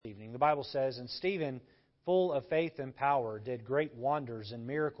Bible says, "And Stephen, full of faith and power, did great wonders and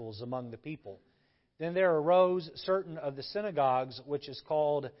miracles among the people. Then there arose certain of the synagogues, which is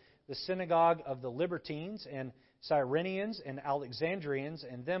called the synagogue of the Libertines, and Cyrenians, and Alexandrians,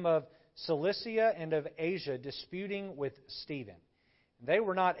 and them of Cilicia and of Asia, disputing with Stephen. They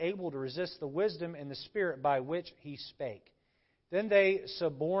were not able to resist the wisdom and the spirit by which he spake. Then they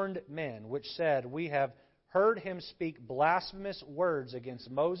suborned men, which said, We have heard him speak blasphemous words against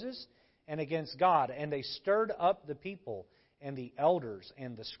Moses and against God. And they stirred up the people and the elders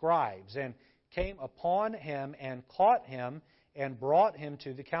and the scribes, and came upon him and caught him and brought him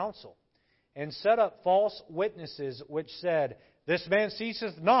to the council, and set up false witnesses, which said, This man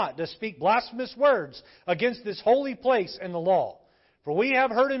ceaseth not to speak blasphemous words against this holy place and the law. For we have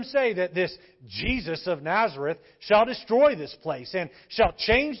heard him say that this Jesus of Nazareth shall destroy this place, and shall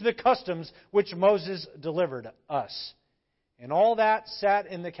change the customs which Moses delivered us. And all that sat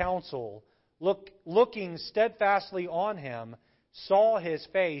in the council, looking steadfastly on him, saw his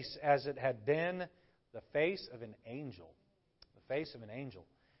face as it had been the face of an angel." The face of an angel.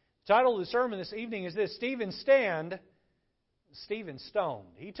 The title of the sermon this evening is this: Stephen Stoned.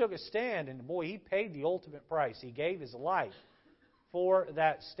 He took a stand, and boy, he paid the ultimate price. He gave his life for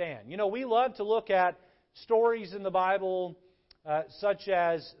that stand. You know, we love to look at stories in the Bible such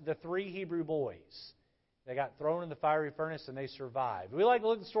as the 3 Hebrew boys. They got thrown in the fiery furnace and they survived. We like to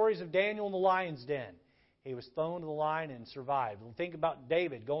look at the stories of Daniel in the lion's den. He was thrown to the lion and survived. We think about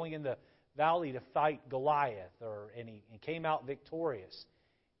David going in the valley to fight Goliath, and he came out victorious.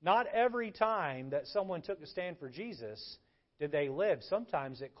 Not every time that someone took a stand for Jesus did they live.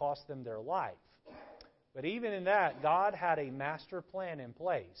 Sometimes it cost them their life. But even in that, God had a master plan in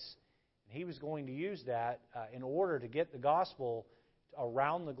place. And He was going to use that in order to get the gospel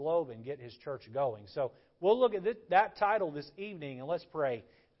around the globe and get His church going. So we'll look at that title this evening, and let's pray.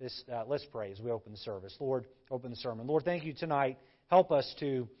 Let's pray as we open the service. Lord, open the sermon. Lord, thank You tonight. Help us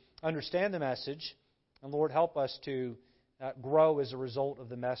to understand the message. And Lord, help us to grow as a result of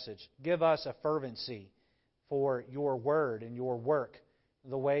the message. Give us a fervency for Your word and Your work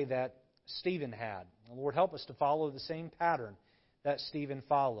the way that Stephen had. And Lord, help us to follow the same pattern that Stephen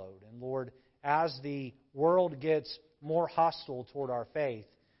followed. And Lord, as the world gets more hostile toward our faith,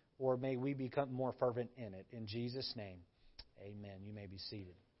 Lord, may we become more fervent in it. In Jesus' name, amen. You may be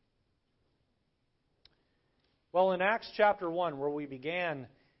seated. Well, in Acts chapter 1, where we began,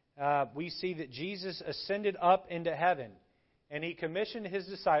 we see that Jesus ascended up into heaven, and He commissioned His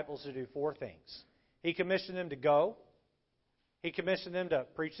disciples to do 4 things. He commissioned them to go. He commissioned them to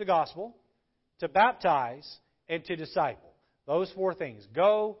preach the gospel, to baptize, and to disciple. Those 4 things.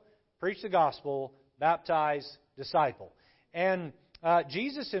 Go, preach the gospel, baptize, disciple. And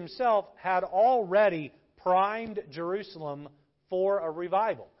Jesus Himself had already primed Jerusalem for a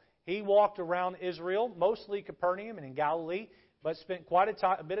revival. He walked around Israel, mostly Capernaum and in Galilee, but spent quite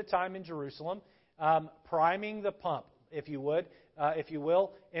a bit of time in Jerusalem, priming the pump, if you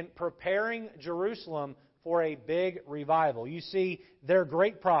will, and preparing Jerusalem for a big revival. You see, their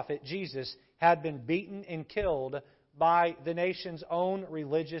great prophet, Jesus, had been beaten and killed by the nation's own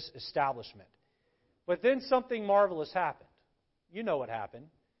religious establishment. But then something marvelous happened. You know what happened.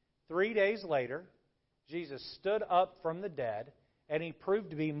 3 days later, Jesus stood up from the dead, and He proved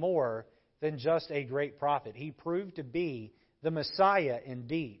to be more than just a great prophet. He proved to be the Messiah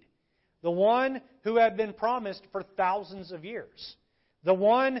indeed. The one who had been promised for thousands of years. The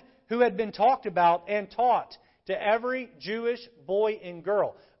one who had been talked about and taught to every Jewish boy and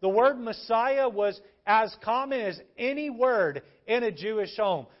girl. The word Messiah was as common as any word in a Jewish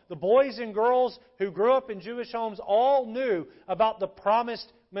home. The boys and girls who grew up in Jewish homes all knew about the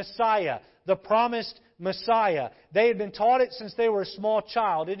promised Messiah. The promised Messiah. They had been taught it since they were a small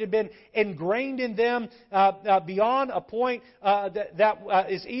child. It had been ingrained in them beyond a point that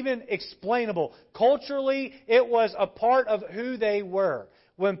is even explainable. Culturally, it was a part of who they were.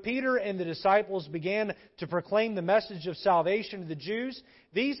 When Peter and the disciples began to proclaim the message of salvation to the Jews,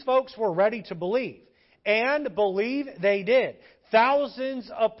 these folks were ready to believe. And believe they did.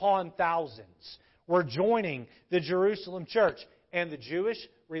 Thousands upon thousands were joining the Jerusalem church. And the Jewish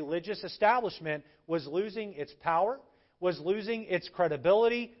religious establishment was losing its power, was losing its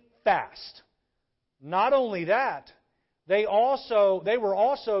credibility fast. Not only that, they were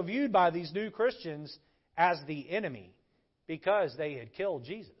also viewed by these new Christians as the enemy because they had killed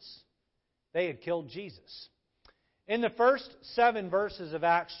Jesus. They had killed Jesus. In the first 7 verses of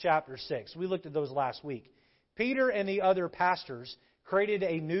Acts chapter 6, we looked at those last week, Peter and the other pastors created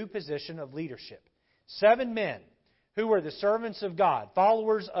a new position of leadership. 7 men who were the servants of God,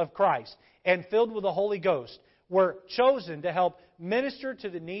 followers of Christ, and filled with the Holy Ghost, were chosen to help minister to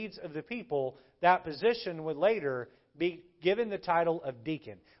the needs of the people, that position would later be given the title of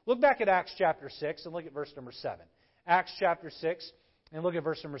deacon. Look back at Acts chapter 6 and look at verse number 7. Acts chapter 6 and look at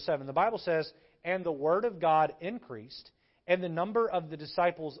verse number 7. The Bible says, "And the word of God increased, and the number of the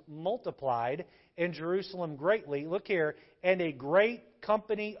disciples multiplied in Jerusalem greatly." Look here, "and a great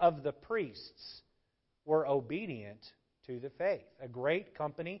company of the priests were obedient to the faith." A great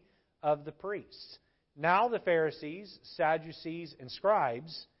company of the priests. Now the Pharisees, Sadducees, and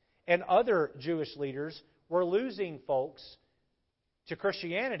scribes, and other Jewish leaders were losing folks to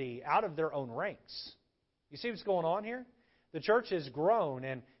Christianity out of their own ranks. You see what's going on here? The church has grown,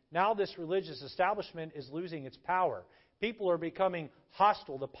 and now this religious establishment is losing its power. People are becoming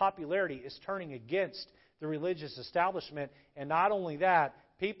hostile. The popularity is turning against the religious establishment. And not only that,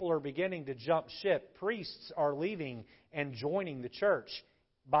 people are beginning to jump ship. Priests are leaving and joining the church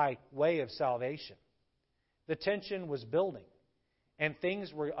by way of salvation. The tension was building, and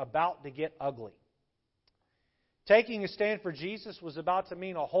things were about to get ugly. Taking a stand for Jesus was about to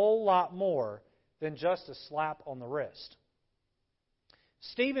mean a whole lot more than just a slap on the wrist.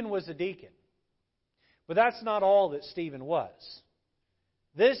 Stephen was a deacon, but that's not all that Stephen was.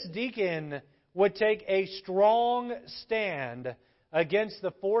 This deacon would take a strong stand against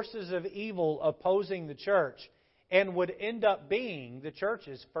the forces of evil opposing the church and would end up being the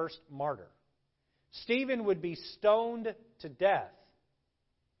church's first martyr. Stephen would be stoned to death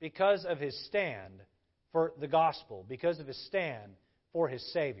because of his stand for the gospel, because of his stand for his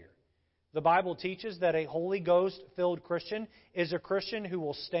Savior. The Bible teaches that a Holy Ghost-filled Christian is a Christian who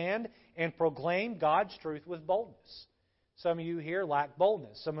will stand and proclaim God's truth with boldness. Some of you here lack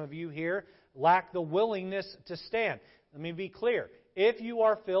boldness. Some of you here lack the willingness to stand. Let me be clear. If you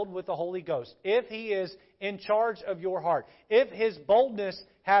are filled with the Holy Ghost, if He is in charge of your heart, if His boldness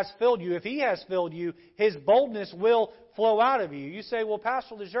has filled you, if He has filled you, His boldness will flow out of you. You say, well,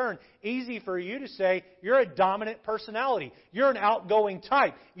 Pastor Lejeune, easy for you to say, you're a dominant personality. You're an outgoing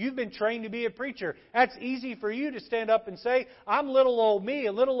type. You've been trained to be a preacher. That's easy for you to stand up and say, I'm little old me.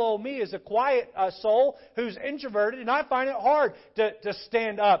 And little old me is a quiet soul who's introverted, and I find it hard to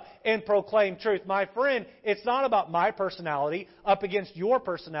stand up and proclaim truth. My friend, it's not about my personality up against your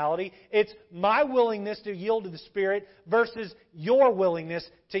personality. It's my willingness to yield to the Spirit versus your willingness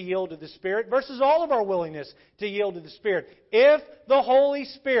to yield to the Spirit versus all of our willingness to yield to the Spirit. If the Holy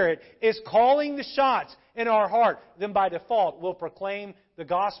Spirit is calling the shots in our heart, then by default we'll proclaim the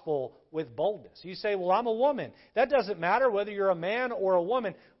gospel with boldness. You say, well, I'm a woman. That doesn't matter whether you're a man or a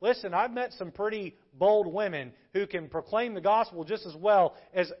woman. Listen, I've met some pretty bold women who can proclaim the gospel just as well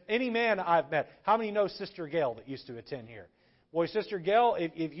as any man I've met. How many know Sister Gail that used to attend here? Boy, Sister Gail,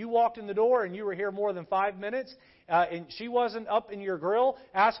 if you walked in the door and you were here more than 5 minutes and she wasn't up in your grill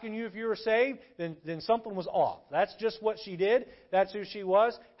asking you if you were saved, then something was off. That's just what she did. That's who she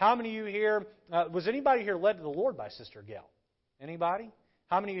was. How many of you here, was anybody here led to the Lord by Sister Gail? Anybody?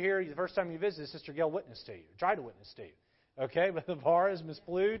 How many of you here, the first time you visited, Sister Gail witnessed to you, tried to witness to you? Okay, with the Bars, Miss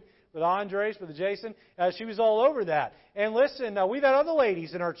Flood, with Andres, with Jason. She was all over that. And listen, we've had other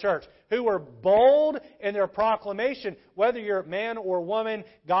ladies in our church who were bold in their proclamation. Whether you're a man or woman,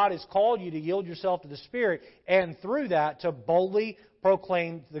 God has called you to yield yourself to the Spirit, and through that to boldly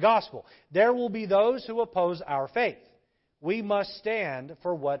proclaim the gospel. There will be those who oppose our faith. We must stand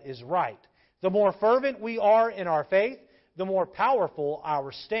for what is right. The more fervent we are in our faith, the more powerful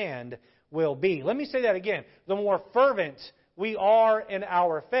our stand will be. Let me say that again. The more fervent we are in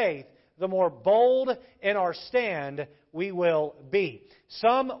our faith, the more bold in our stand we will be.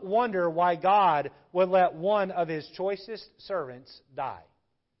 Some wonder why God would let one of His choicest servants die.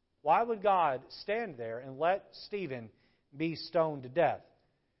 Why would God stand there and let Stephen be stoned to death?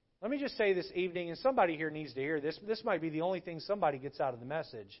 Let me just say this evening, and somebody here needs to hear this. This might be the only thing somebody gets out of the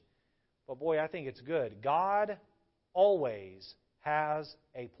message. But boy, I think it's good. God always has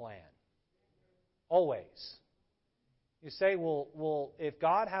a plan. Always. You say, well, if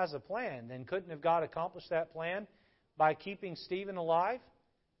God has a plan, then couldn't have God accomplished that plan by keeping Stephen alive?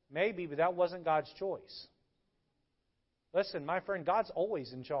 Maybe, but that wasn't God's choice. Listen, my friend, God's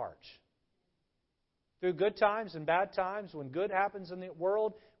always in charge. Through good times and bad times, when good happens in the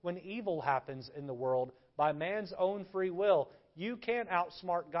world, when evil happens in the world, by man's own free will, you can't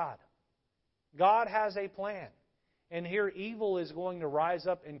outsmart God. God has a plan. And here evil is going to rise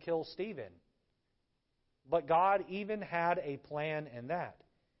up and kill Stephen. But God even had a plan in that.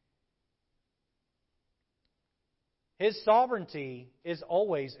 His sovereignty is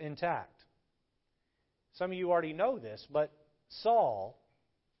always intact. Some of you already know this, but Saul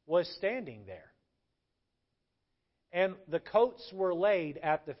was standing there. And the coats were laid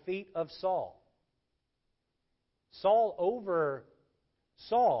at the feet of Saul. Saul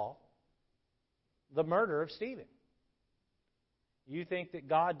saw the murder of Stephen. You think that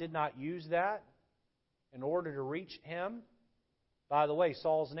God did not use that in order to reach him? By the way,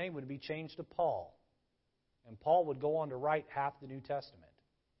 Saul's name would be changed to Paul. And Paul would go on to write half the New Testament.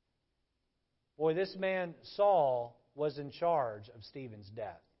 Boy, this man, Saul, was in charge of Stephen's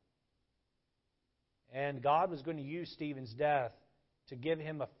death. And God was going to use Stephen's death to give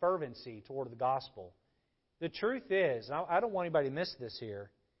him a fervency toward the gospel. The truth is, and I don't want anybody to miss this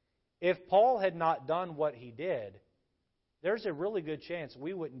here, if Paul had not done what he did, there's a really good chance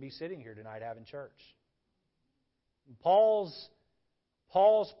we wouldn't be sitting here tonight having church. Paul's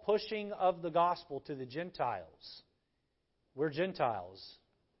pushing of the gospel to the Gentiles. We're Gentiles.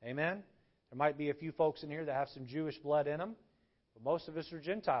 Amen? There might be a few folks in here that have some Jewish blood in them, but most of us are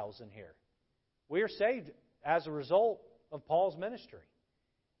Gentiles in here. We are saved as a result of Paul's ministry.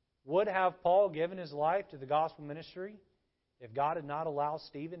 Would have Paul given his life to the gospel ministry if God had not allowed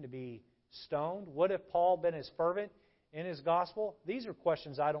Stephen to be stoned? Would have Paul been as fervent in his gospel? These are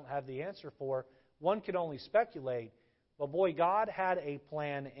questions I don't have the answer for. One can only speculate. But boy, God had a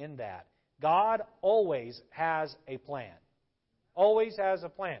plan in that. God always has a plan. Always has a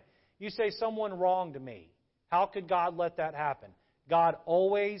plan. You say, someone wronged me. How could God let that happen? God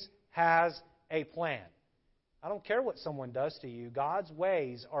always has a plan. I don't care what someone does to you. God's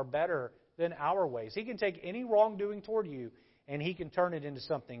ways are better than our ways. He can take any wrongdoing toward you and He can turn it into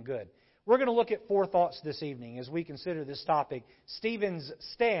something good. We're going to look at 4 thoughts this evening as we consider this topic. Stephen's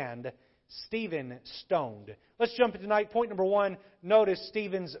stand, Stephen stoned. Let's jump into tonight. Point number 1, notice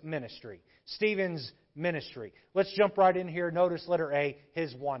Stephen's ministry. Stephen's ministry. Let's jump right in here. Notice letter A,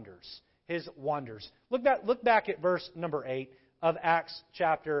 his wonders. His wonders. Look back at verse number 8 of Acts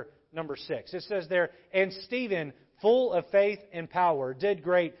chapter number 6. It says there, and Stephen, full of faith and power, did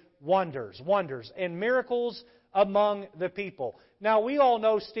great wonders, and miracles among the people. Now, we all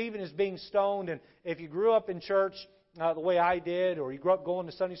know Stephen is being stoned, and if you grew up in church the way I did, or you grew up going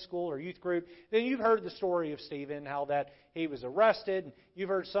to Sunday school or youth group, then you've heard the story of Stephen, how that he was arrested. You've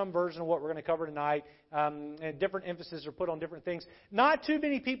heard some version of what we're going to cover tonight, and different emphasis are put on different things. Not too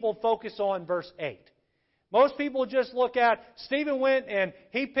many people focus on verse 8. Most people just look at Stephen went and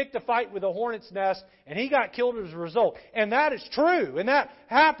he picked a fight with a hornet's nest and he got killed as a result. And that is true. And that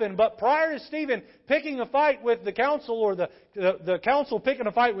happened. But prior to Stephen picking a fight with the council or the council picking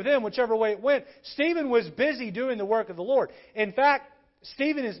a fight with him, whichever way it went, Stephen was busy doing the work of the Lord. In fact,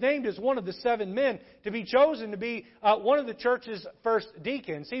 Stephen is named as one of the 7 men to be chosen to be one of the church's first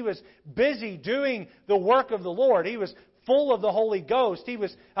deacons. He was busy doing the work of the Lord. He was full of the Holy Ghost. He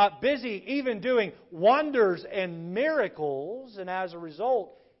was busy even doing wonders and miracles, and as a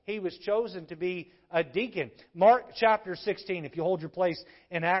result, he was chosen to be a deacon. Mark chapter 16, if you hold your place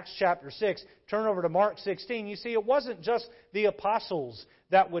in Acts chapter 6, turn over to Mark 16. You see, it wasn't just the apostles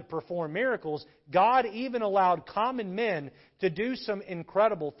that would perform miracles. God even allowed common men to do some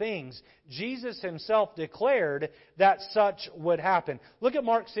incredible things. Jesus Himself declared that such would happen. Look at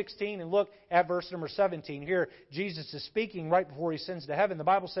Mark 16 and look at verse number 17. Here, Jesus is speaking right before He ascends to heaven. The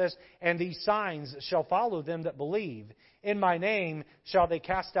Bible says, and these signs shall follow them that believe. In my name shall they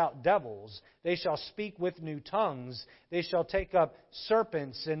cast out devils. They shall speak with new tongues. They shall take up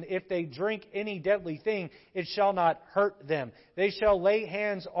serpents. And if they drink any deadly thing, it shall not hurt them. They shall lay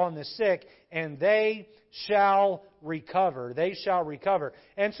hands on the sick, and they shall recover. They shall recover.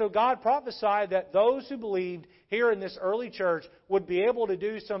 And so God prophesied that those who believed here in this early church would be able to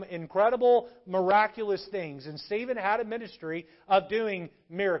do some incredible, miraculous things. And Stephen had a ministry of doing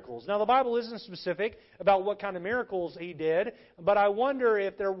miracles. Now, the Bible isn't specific about what kind of miracles he did, but I wonder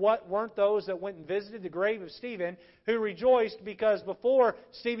if there weren't those that went and visited the grave of Stephen who rejoiced because before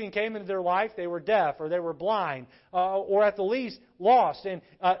Stephen came into their life, they were deaf or they were blind or at the least lost. And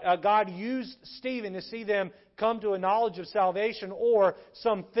God used Stephen to see them come to a knowledge of salvation or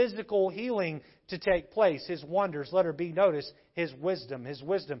some physical healing to take place. His wonders, letter B, notice His wisdom. His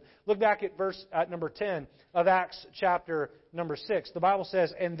wisdom. Look back at verse number 10 of Acts chapter number 6. The Bible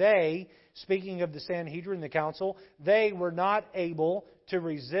says, and they, speaking of the Sanhedrin, the council, they were not able to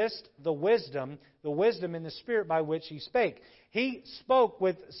resist the wisdom in the Spirit by which He spake. He spoke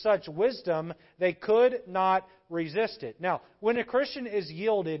with such wisdom, they could not resist it. Now, when a Christian is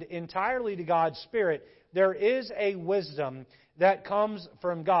yielded entirely to God's Spirit, there is a wisdom that comes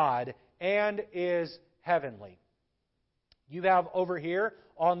from God and is heavenly. You have over here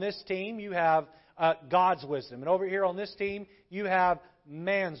on this team, you have God's wisdom. And over here on this team, you have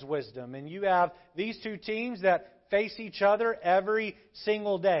man's wisdom. And you have these two teams that face each other every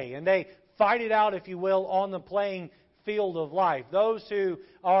single day. And they fight it out, if you will, on the playing field of life. Those who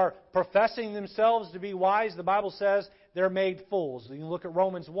are professing themselves to be wise, the Bible says they're made fools. You look at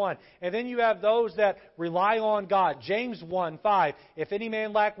Romans 1. And then you have those that rely on God. James 1:5. If any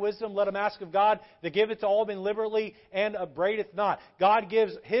man lack wisdom, let him ask of God, that giveth to all men liberally and upbraideth not. God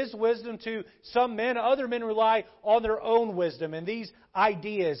gives His wisdom to some men. Other men rely on their own wisdom. And these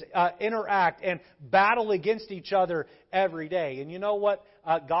ideas interact and battle against each other every day. And you know what?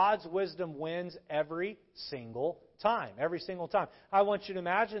 God's wisdom wins every single time. Every single time. I want you to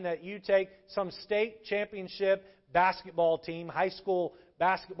imagine that you take some state championship basketball team, high school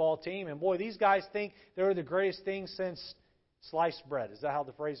basketball team, and boy, these guys think they're the greatest thing since sliced bread. Is that how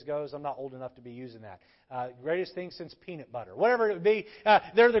the phrase goes? I'm not old enough to be using that. Greatest thing since peanut butter. Whatever it would be,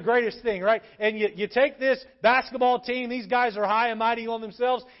 they're the greatest thing, right? And you take this basketball team, these guys are high and mighty on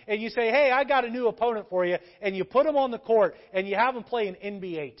themselves, and you say, hey, I got a new opponent for you, and you put them on the court, and you have them play an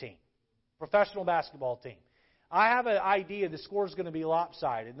NBA team, professional basketball team. I have an idea the score is going to be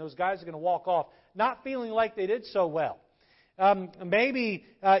lopsided, and those guys are going to walk off not feeling like they did so well. Maybe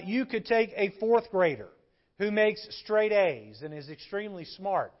you could take a fourth grader who makes straight A's and is extremely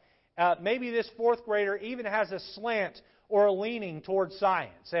smart. Maybe this fourth grader even has a slant or a leaning towards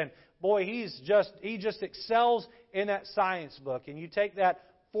science. And boy, he just excels in that science book. And you take that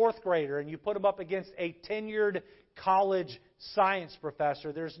fourth grader and you put him up against a tenured college science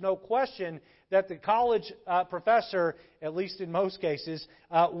professor. There's no question that the college professor, at least in most cases,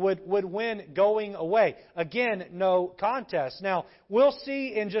 would win going away. Again, no contest. Now, we'll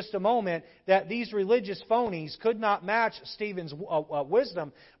see in just a moment that these religious phonies could not match Stephen's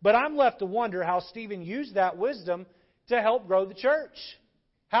wisdom, but I'm left to wonder how Stephen used that wisdom to help grow the church.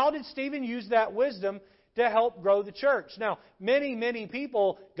 How did Stephen use that wisdom to help grow the church? Now, many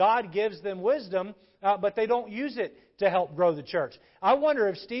people, God gives them wisdom, but they don't use it to help grow the church. I wonder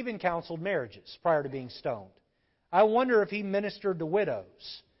if Stephen counseled marriages prior to being stoned. I wonder if he ministered to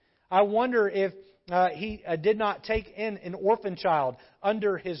widows. I wonder if he did not take in an orphan child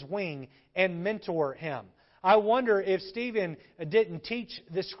under his wing and mentor him. I wonder if Stephen didn't teach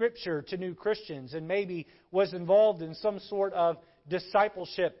the Scripture to new Christians and maybe was involved in some sort of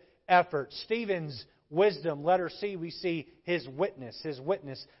discipleship effort. Stephen's wisdom, letter C, we see his witness. His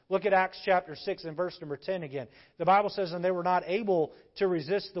witness. Look at Acts chapter 6 and verse number 10 again. The Bible says, and they were not able to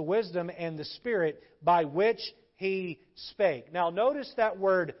resist the wisdom and the Spirit by which he spake. Now notice that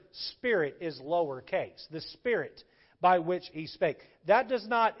word Spirit is lowercase. The Spirit by which he spake. That does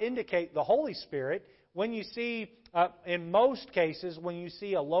not indicate the Holy Spirit. When you see, in most cases, when you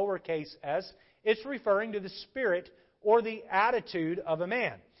see a lowercase s, it's referring to the spirit or the attitude of a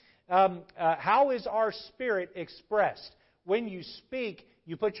man. How is our spirit expressed? When you speak,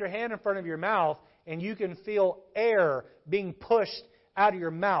 you put your hand in front of your mouth and you can feel air being pushed out of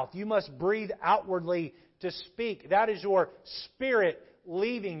your mouth. You must breathe outwardly to speak. That is your spirit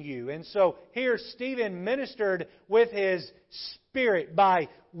leaving you. And so here Stephen ministered with his spirit by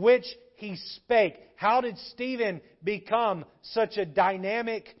which he spake. How did Stephen become such a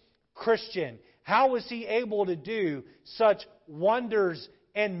dynamic Christian? How was he able to do such wonders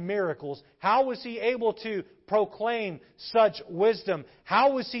and miracles? How was he able to proclaim such wisdom?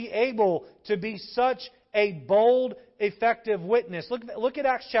 How was he able to be such a bold, effective witness? Look at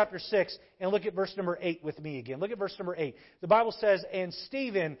Acts chapter 6 and look at verse number 8 with me again. Look at verse number 8. The Bible says, and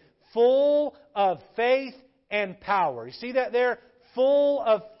Stephen, full of faith and power. You see that there? Full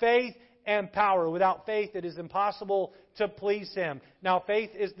of faith and power. Without faith, it is impossible to please Him. Now, faith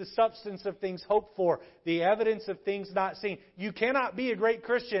is the substance of things hoped for, the evidence of things not seen. You cannot be a great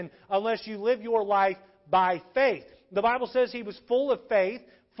Christian unless you live your life by faith. The Bible says he was full of faith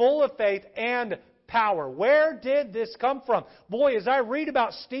and power. Where did this come from? Boy, as I read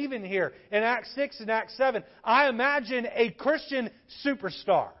about Stephen here in Acts 6 and Acts 7, I imagine a Christian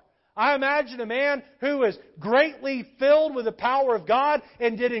superstar. I imagine a man who was greatly filled with the power of God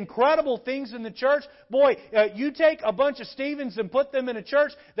and did incredible things in the church. Boy, you take a bunch of Stephens and put them in a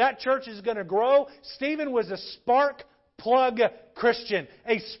church, that church is going to grow. Stephen was a spark plug Christian.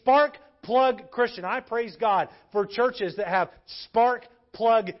 A spark plug Christian. I praise God for churches that have spark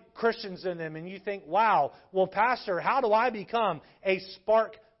plug Christians in them. And you think, wow, well, Pastor, how do I become a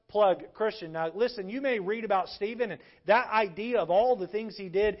spark plug Christian? Now, listen, you may read about Stephen and that idea of all the things he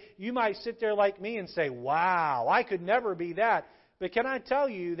did. You might sit there like me and say, wow, I could never be that. But can I tell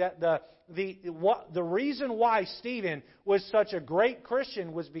you that the reason why Stephen was such a great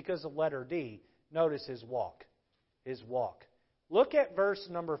Christian was because of letter D. Notice his walk. His walk. Look at verse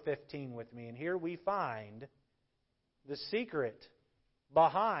number 15 with me. And here we find the secret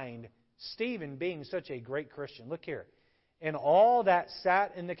behind Stephen being such a great Christian. Look here. And all that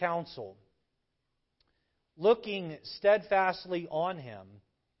sat in the council, looking steadfastly on him,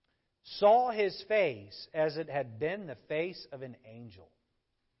 saw his face as it had been the face of an angel.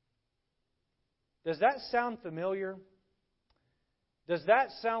 Does that sound familiar? Does that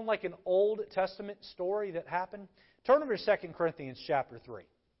sound like an Old Testament story that happened? Turn over to 2 Corinthians chapter 3.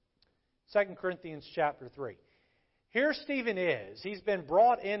 2 Corinthians chapter 3. Here Stephen is. He's been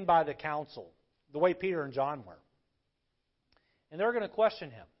brought in by the council, the way Peter and John were. And they're going to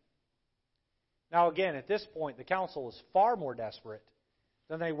question him. Now again, at this point, the council is far more desperate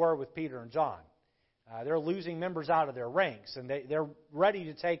than they were with Peter and John. They're losing members out of their ranks, and they're ready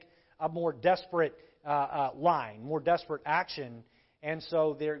to take a more desperate line, more desperate action. And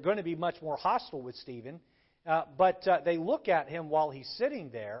so they're going to be much more hostile with Stephen. But they look at him while he's sitting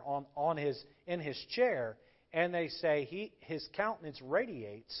there in his chair, and they say his countenance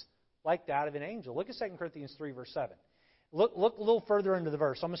radiates like that of an angel. Look at 2 Corinthians 3, verse 7. Look a little further into the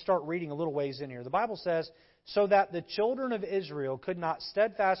verse. I'm going to start reading a little ways in here. The Bible says, "So that the children of Israel could not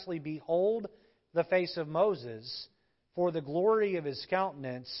steadfastly behold the face of Moses for the glory of his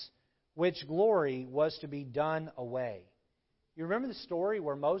countenance, which glory was to be done away." You remember the story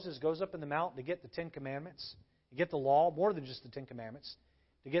where Moses goes up in the mountain to get the Ten Commandments, to get the law, more than just the Ten Commandments,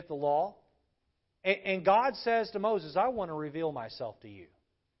 to get the law? And God says to Moses, "I want to reveal myself to you.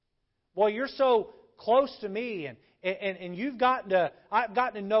 Boy, you're so close to me, and I've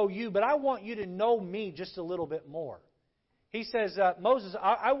gotten to know you, but I want you to know me just a little bit more." He says, "Moses,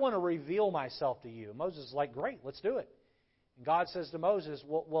 I want to reveal myself to you." And Moses is like, "Great, let's do it." And God says to Moses,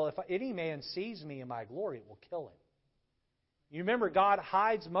 well, if any man sees me in my glory, it will kill him. You remember God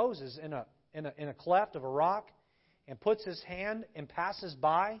hides Moses in a cleft of a rock and puts his hand and passes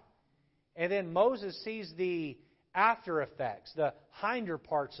by. And then Moses sees the after effects, the hinder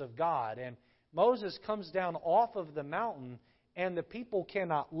parts of God. And Moses comes down off of the mountain, and the people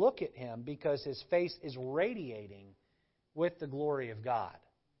cannot look at him because his face is radiating with the glory of God.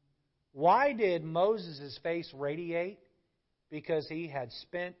 Why did Moses' face radiate? Because he had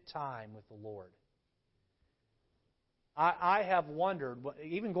spent time with the Lord. I have wondered,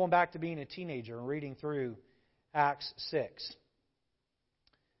 even going back to being a teenager and reading through Acts 6,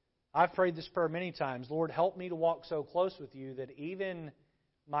 I've prayed this prayer many times: "Lord, help me to walk so close with you that even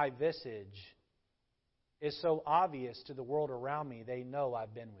my visage is so obvious to the world around me, they know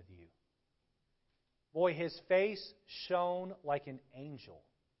I've been with you." Boy, his face shone like an angel.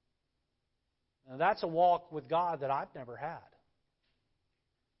 Now, that's a walk with God that I've never had.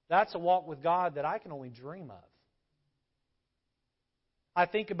 That's a walk with God that I can only dream of. I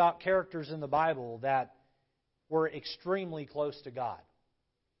think about characters in the Bible that were extremely close to God.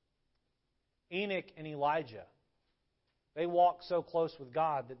 Enoch and Elijah, they walked so close with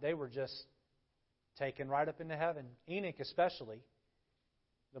God that they were just taken right up into heaven. Enoch especially.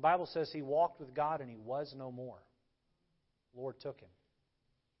 The Bible says he walked with God and he was no more. The Lord took him.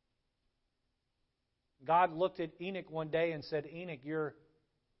 God looked at Enoch one day and said, "Enoch, you're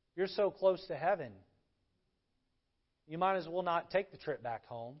so close to heaven. You might as well not take the trip back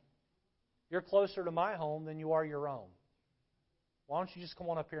home. You're closer to my home than you are your own. Why don't you just come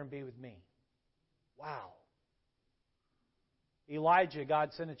on up here and be with me?" Wow. Elijah,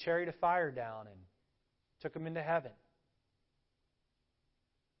 God sent a chariot of fire down and took him into heaven.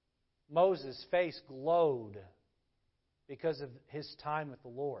 Moses' face glowed because of his time with the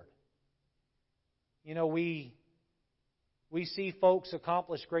Lord. You know, we see folks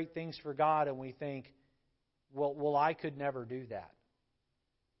accomplish great things for God and we think, well, I could never do that.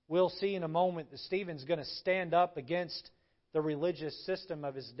 We'll see in a moment that Stephen's going to stand up against the religious system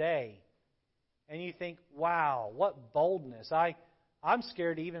of his day. And you think, wow, what boldness. I'm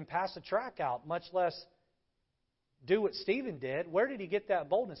scared to even pass a tract out, much less do what Stephen did. Where did he get that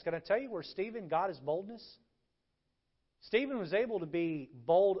boldness? Can I tell you where Stephen got his boldness? Stephen was able to be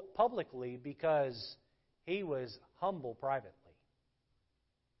bold publicly because he was humble privately.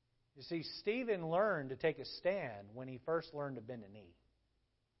 You see, Stephen learned to take a stand when he first learned to bend a knee.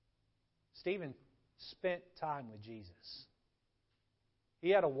 Stephen spent time with Jesus. He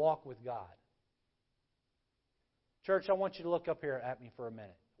had a walk with God. Church, I want you to look up here at me for a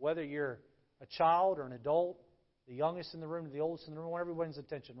minute. Whether you're a child or an adult, the youngest in the room or the oldest in the room, I want everyone's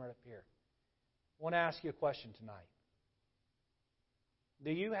attention right up here. I want to ask you a question tonight.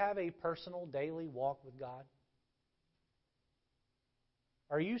 Do you have a personal daily walk with God?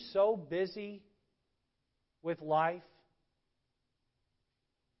 Are you so busy with life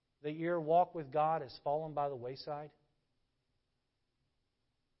that your walk with God has fallen by the wayside?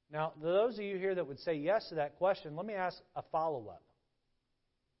 Now, those of you here that would say yes to that question, let me ask a follow-up.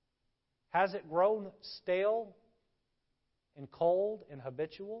 Has it grown stale and cold and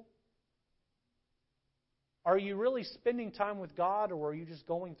habitual? Are you really spending time with God, or are you just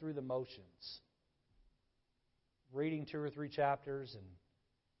going through the motions? Reading 2 or 3 chapters and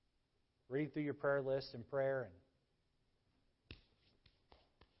reading through your prayer list and prayer and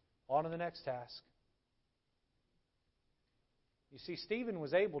on to the next task. You see, Stephen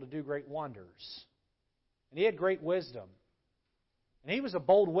was able to do great wonders. And he had great wisdom. And he was a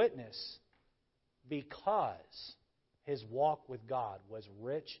bold witness because his walk with God was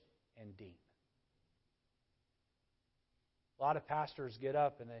rich and deep. A lot of pastors get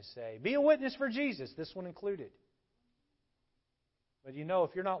up and they say, be a witness for Jesus, this one included. But you know,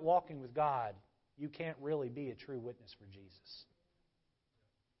 if you're not walking with God, you can't really be a true witness for Jesus.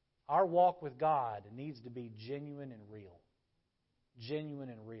 Our walk with God needs to be genuine and real. Genuine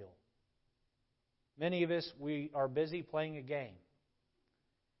and real. Many of us, we are busy playing a game.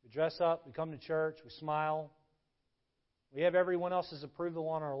 We dress up, we come to church, we smile. We have everyone else's approval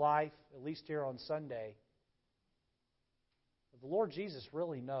on our life, at least here on Sunday. But the Lord Jesus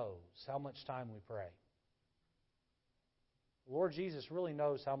really knows how much time we pray. The Lord Jesus really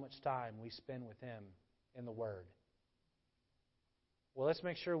knows how much time we spend with Him in the Word. Well, let's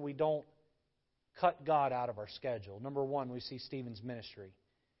make sure we don't cut God out of our schedule. Number 1, we see Stephen's ministry.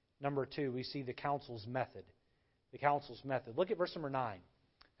 Number 2, we see the council's method. The council's method. Look at verse number 9.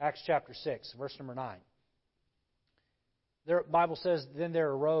 Acts chapter 6, verse number 9. The Bible says, then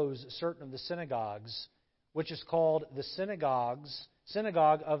there arose certain of the synagogues, which is called the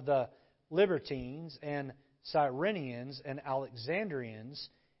synagogue of the Libertines and Cyrenians and Alexandrians,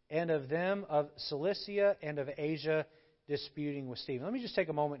 and of them of Cilicia and of Asia, disputing with Stephen. Let me just take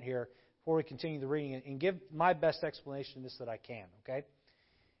a moment here before we continue the reading and give my best explanation of this that I can. Okay?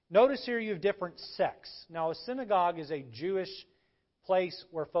 Notice here you have different sects. Now, a synagogue is a Jewish place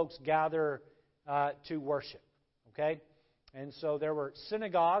where folks gather to worship. Okay? And so there were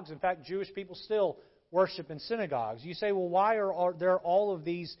synagogues. In fact, Jewish people still worship in synagogues. You say, well, why are there all of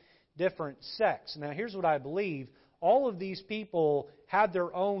these different sects? Now, here's what I believe. All of these people had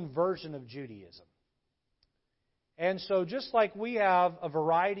their own version of Judaism. And so just like we have a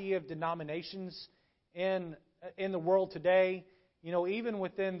variety of denominations in the world today, you know, even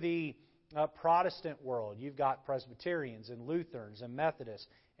within the Protestant world, you've got Presbyterians and Lutherans and Methodists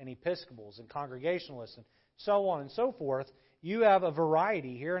and Episcopals and Congregationalists and so on and so forth. You have a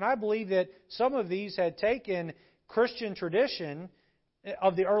variety here. And I believe that some of these had taken Christian tradition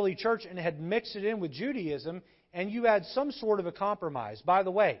of the early church and had mixed it in with Judaism, and you had some sort of a compromise. By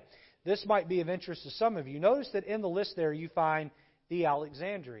the way, this might be of interest to some of you. Notice that in the list there you find the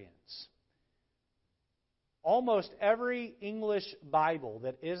Alexandrians. Almost every English Bible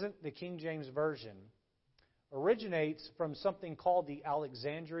that isn't the King James Version originates from something called the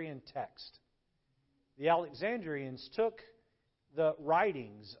Alexandrian text. The Alexandrians took the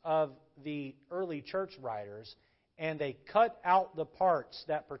writings of the early church writers and they cut out the parts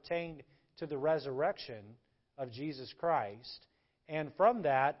that pertained to the resurrection of Jesus Christ. And from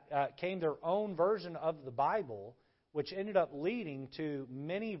that came their own version of the Bible, which ended up leading to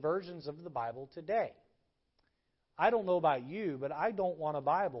many versions of the Bible today. I don't know about you, but I don't want a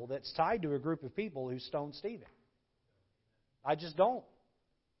Bible that's tied to a group of people who stoned Stephen. I just don't.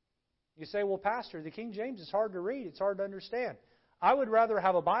 You say, well, Pastor, the King James is hard to read. It's hard to understand. I would rather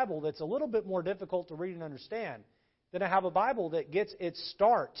have a Bible that's a little bit more difficult to read and understand than to have a Bible that gets its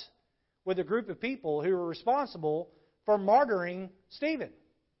start with a group of people who are responsible for martyring Stephen.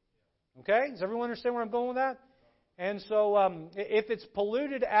 Okay? Does everyone understand where I'm going with that? And so if it's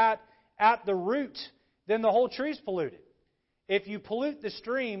polluted at the root, then the whole tree's polluted. If you pollute the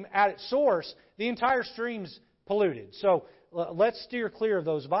stream at its source, the entire stream's polluted. So let's steer clear of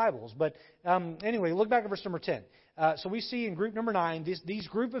those Bibles. But anyway, look back at verse number 10. So we see in group number 9, these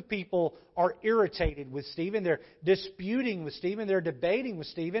group of people are irritated with Stephen. They're disputing with Stephen. They're debating with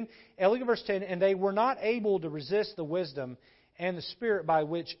Stephen. And look at verse 10. And they were not able to resist the wisdom and the spirit by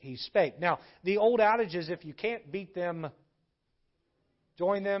which he spake. Now, the old adage is if you can't beat them,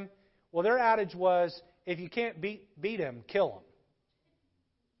 join them. Well, their adage was, if you can't beat them, kill them.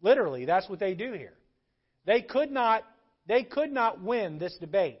 Literally, that's what they do here. They could not win this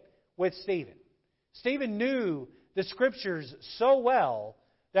debate with Stephen. Stephen knew the Scriptures so well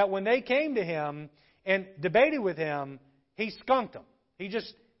that when they came to him and debated with him, he skunked them. He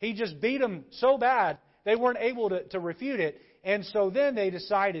just beat them so bad they weren't able to refute it. And so then they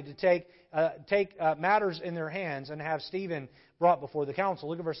decided to take matters in their hands and have Stephen brought before the council.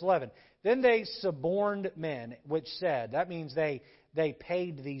 Look at verse 11. Then they suborned men, which said, that means they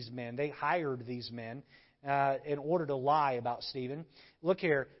paid these men, they hired these men in order to lie about Stephen. Look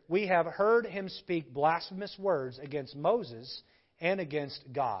here, we have heard him speak blasphemous words against Moses and against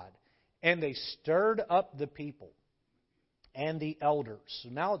God. And they stirred up the people and the elders. So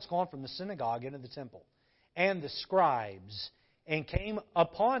now it's gone from the synagogue into the temple. And the scribes, and came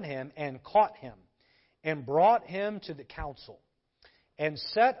upon him and caught him, and brought him to the council, and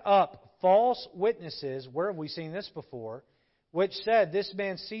set up false witnesses. Where have we seen this before? Which said, This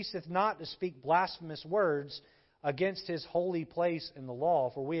man ceaseth not to speak blasphemous words against his holy place in the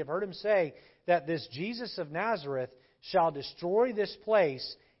law. For we have heard him say that this Jesus of Nazareth shall destroy this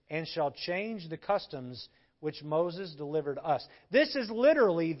place and shall change the customs which Moses delivered us. This is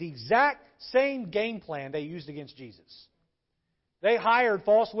literally the exact same game plan they used against Jesus. They hired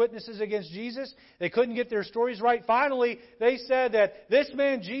false witnesses against Jesus. They couldn't get their stories right. Finally, they said that this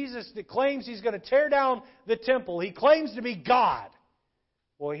man Jesus that claims he's going to tear down the temple, he claims to be God.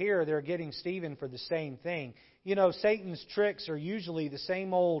 Well, here they're getting Stephen for the same thing. You know, Satan's tricks are usually the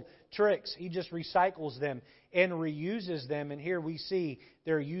same old tricks. He just recycles them and reuses them. And here we see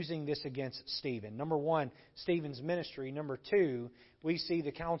they're using this against Stephen. Number one, Stephen's ministry. Number two, we see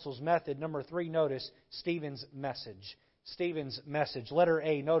the council's method. Number three, notice Stephen's message. Stephen's message. Letter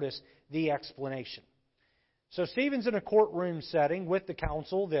A, notice the explanation. So Stephen's in a courtroom setting with the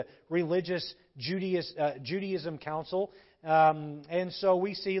council, the religious Judaism council. And so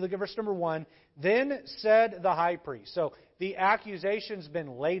we see, look at verse number 1. Then said the high priest. So the accusation's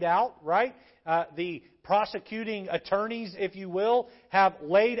been laid out, right? The prosecuting attorneys, if you will, have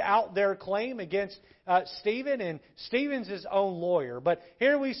laid out their claim against Stephen, and Stephen's his own lawyer. But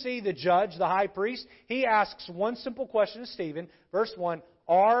here we see the judge, the high priest. He asks one simple question to Stephen. Verse 1,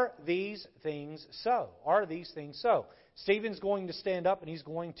 Are these things so? Are these things so? Stephen's going to stand up and he's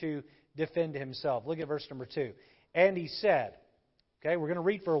going to defend himself. Look at verse number 2. And he said, okay, we're going to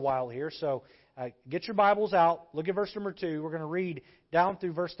read for a while here, so get your Bibles out. Look at verse number 2. We're going to read down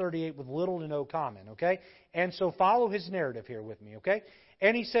through verse 38 with little to no comment, okay? And so follow his narrative here with me, okay?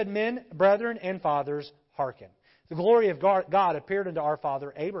 And he said, Men, brethren, and fathers, hearken. The glory of God appeared unto our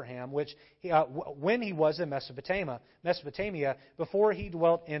father Abraham, which when he was in Mesopotamia, before he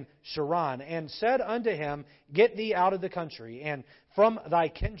dwelt in Sharon, and said unto him, Get thee out of the country, and from thy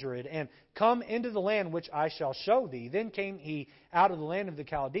kindred, and come into the land which I shall show thee. Then came he out of the land of the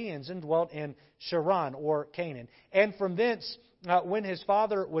Chaldeans, and dwelt in Sharon, or Canaan. And from thence, when his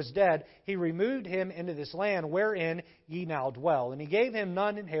father was dead, he removed him into this land wherein ye now dwell. And he gave him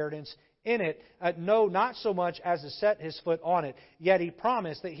none inheritance in it, no, not so much as to set his foot on it. Yet he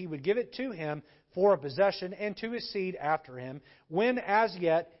promised that he would give it to him for a possession, and to his seed after him, when as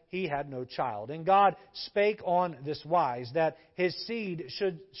yet he had no child. And God spake on this wise, that his seed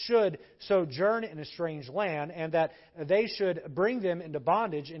should sojourn in a strange land, and that they should bring them into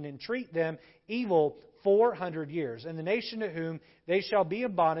bondage, and entreat them evil 400 years. And the nation to whom they shall be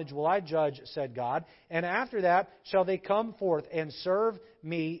in bondage will I judge, said God. And after that shall they come forth and serve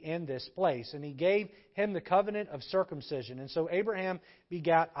me in this place. And he gave him the covenant of circumcision. And so Abraham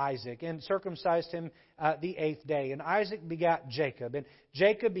begat Isaac, and circumcised him the 8th day. And Isaac begat Jacob, and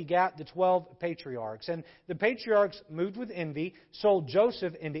Jacob begat the 12 patriarchs. And the patriarchs, moved with envy, sold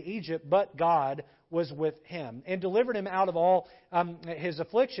Joseph into Egypt, but God was with him, and delivered him out of all his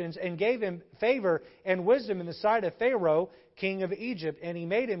afflictions, and gave him favor and wisdom in the sight of Pharaoh, king of Egypt. And he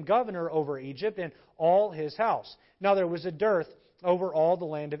made him governor over Egypt and all his house. Now there was a dearth over all the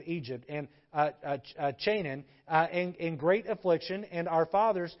land of Egypt, and Canaan, in great affliction, and our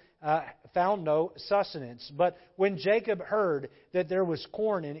fathers found no sustenance. But when Jacob heard that there was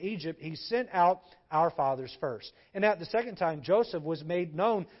corn in Egypt, he sent out our fathers first. And at the second time Joseph was made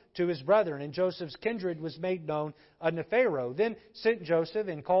known to his brethren, and Joseph's kindred was made known unto Pharaoh. Then sent Joseph,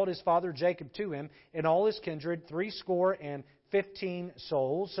 and called his father Jacob to him, and all his kindred, 70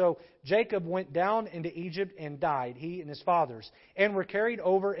 souls. So Jacob went down into Egypt and died, he and his fathers, and were carried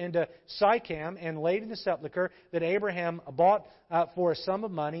over into Sychem, and laid in the sepulchre that Abraham bought for a sum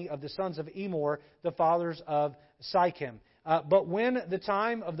of money of the sons of Emor, the fathers of Sychem. But when the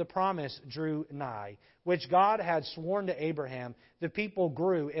time of the promise drew nigh, which God had sworn to Abraham, the people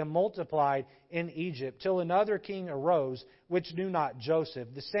grew and multiplied in Egypt, till another king arose, which knew not Joseph.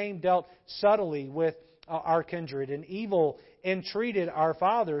 The same dealt subtly with our kindred, and evil entreated our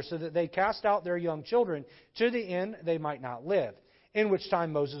fathers, so that they cast out their young children, to the end they might not live. In which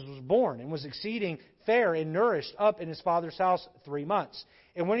time Moses was born, and was exceeding fair, and nourished up in his father's house 3 months.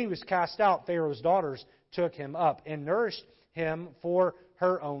 And when he was cast out, Pharaoh's daughters took him up, and nourished him for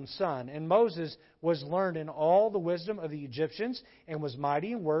her own son. And Moses was learned in all the wisdom of the Egyptians, and was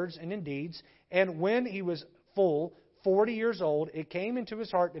mighty in words and in deeds. And when he was full 40 years old, it came into his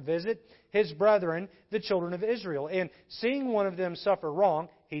heart to visit his brethren, the children of Israel. And seeing one of them suffer wrong,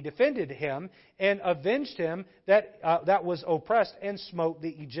 he defended him, and avenged him that was oppressed, and smote the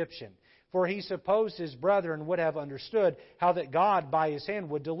Egyptian. for he supposed his brethren would have understood how that God by his hand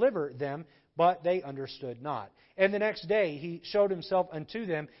would deliver them, but they understood not. And the next day he showed himself unto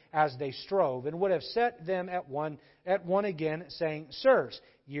them as they strove, and would have set them at one again, saying, Sirs,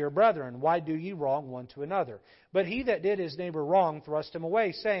 ye are brethren, why do ye wrong one to another? But he that did his neighbor wrong thrust him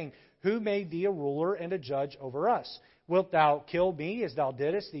away, saying, Who made thee a ruler and a judge over us? Wilt thou kill me as thou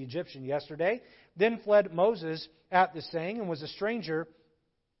didst the Egyptian yesterday? Then fled Moses at the saying, and was a stranger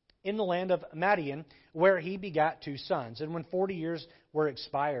in the land of Madian, where he begat 2 sons. And when 40 years were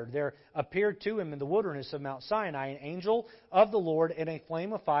expired, there appeared to him in the wilderness of Mount Sinai an angel of the Lord in a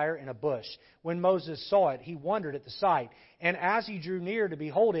flame of fire in a bush. When Moses saw it, he wondered at the sight. And as he drew near to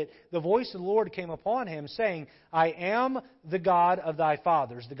behold it, the voice of the Lord came upon him, saying, I am the God of thy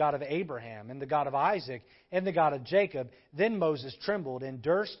fathers, the God of Abraham, and the God of Isaac, and the God of Jacob. Then Moses trembled, and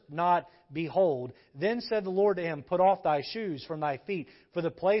durst not behold. Then said the Lord to him, Put off thy shoes from thy feet, for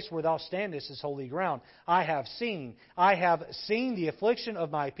the place where thou standest is holy ground. I have seen the affliction of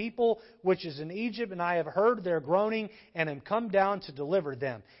my people, which is in Egypt, and I have heard their groaning, and am come down to deliver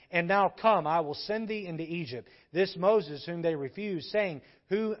them. And now come, I will send thee into Egypt. This Moses, whom they refused, saying,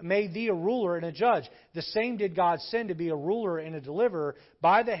 Who made thee a ruler and a judge? The same did God send to be a ruler and a deliverer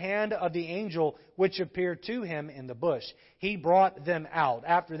by the hand of the angel which appeared to him in the bush. He brought them out.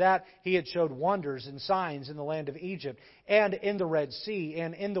 After that, he had showed wonders and signs in the land of Egypt, and in the Red Sea,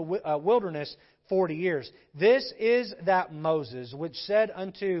 and in the wilderness 40 years. This is that Moses which said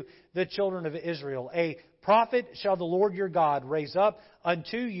unto the children of Israel, A prophet shall the Lord your God raise up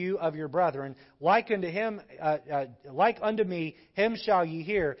unto you of your brethren, like unto me, him shall ye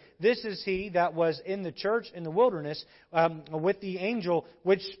hear. This is he that was in the church in the wilderness with the angel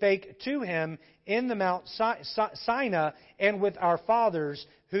which spake to him in the Mount Sinai, and with our fathers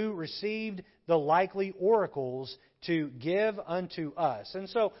who received the likely oracles to give unto us. And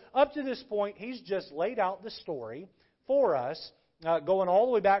so, up to this point, he's just laid out the story for us, going all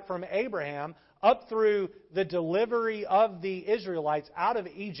the way back from Abraham up through the delivery of the Israelites out of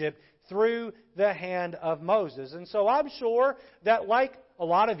Egypt through the hand of Moses. And so I'm sure that, like a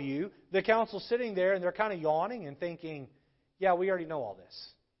lot of you, the council's sitting there and they're kind of yawning and thinking, yeah, we already know all this.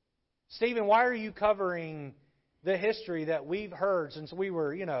 Stephen, why are you covering the history that we've heard since we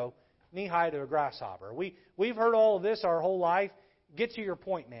were, knee-high to a grasshopper? We've heard all of this our whole life. Get to your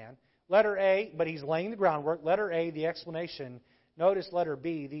point, man. Letter A, but he's laying the groundwork. Letter A, the explanation. Notice letter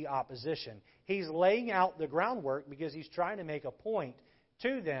B, the opposition. He's laying out the groundwork because he's trying to make a point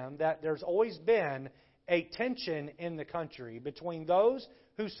to them that there's always been a tension in the country between those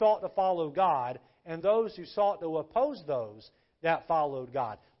who sought to follow God and those who sought to oppose those that followed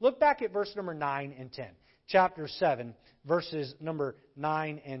God. Look back at verse number 9 and 10. Chapter 7, verses number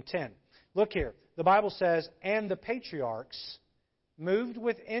 9 and 10. Look here. The Bible says, And the patriarchs, moved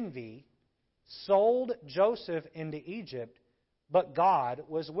with envy, sold Joseph into Egypt, but God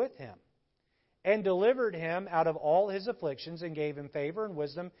was with him, and delivered him out of all his afflictions, and gave him favor and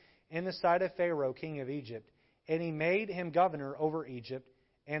wisdom in the sight of Pharaoh, king of Egypt. And he made him governor over Egypt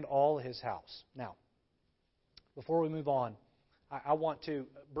and all his house. Now, before we move on, I want to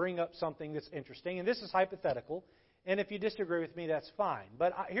bring up something that's interesting, and this is hypothetical, and if you disagree with me, that's fine.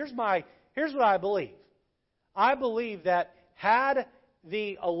 But here's what I believe. I believe that had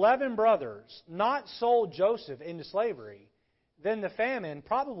the 11 brothers not sold Joseph into slavery, then the famine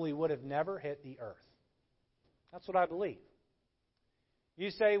probably would have never hit the earth. That's what I believe.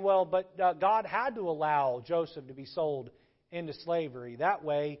 You say, well, but God had to allow Joseph to be sold into slavery. That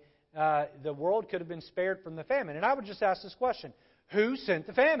way, the world could have been spared from the famine. And I would just ask this question. Who sent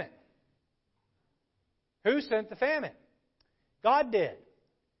the famine? Who sent the famine? God did.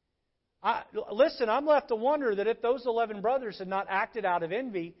 Listen, I'm left to wonder that if those 11 brothers had not acted out of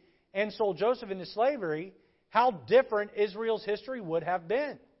envy and sold Joseph into slavery, how different Israel's history would have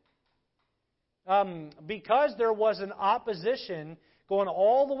been. Because there was an opposition going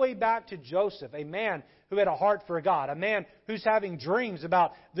all the way back to Joseph, a man who had a heart for God, a man who's having dreams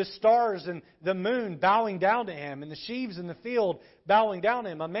about the stars and the moon bowing down to him and the sheaves in the field bowing down to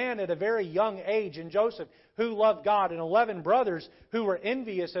him, a man at a very young age, and Joseph who loved God, and 11 brothers who were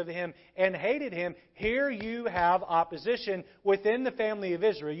envious of him and hated him. Here you have opposition within the family of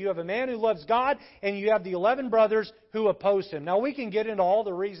Israel. You have a man who loves God, and you have the 11 brothers who opposed him. Now, we can get into all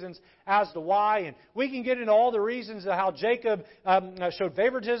the reasons as to why, and we can get into all the reasons of how Jacob showed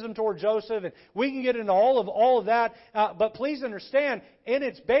favoritism toward Joseph, and we can get into all of that. But please understand, in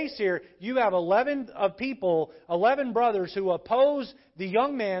its base here, you have 11 brothers who oppose the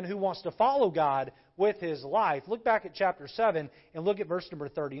young man who wants to follow God with his life. Look back at chapter 7 and look at verse number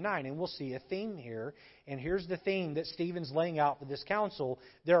 39, and we'll see a theme here. And here's the theme that Stephen's laying out for this council.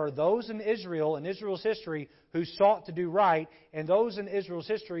 There are those in Israel, in Israel's history, who sought to do right, and those in Israel's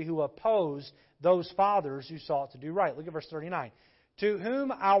history who opposed those fathers who sought to do right. Look at verse 39. To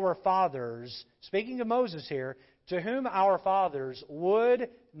whom our fathers, speaking of Moses here, to whom our fathers would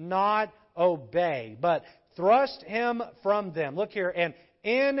not obey, but thrust him from them. Look here, and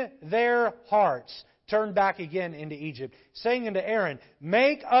in their hearts turned back again into Egypt, saying unto Aaron,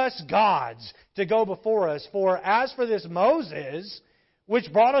 make us gods to go before us. For as for this Moses,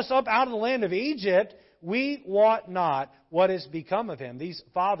 which brought us up out of the land of Egypt, we wot not what has become of him. These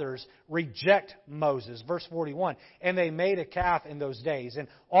fathers reject Moses. Verse 41, and they made a calf in those days, and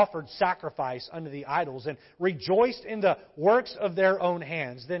offered sacrifice unto the idols, and rejoiced in the works of their own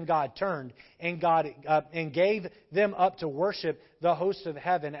hands. Then God turned, and gave them up to worship the host of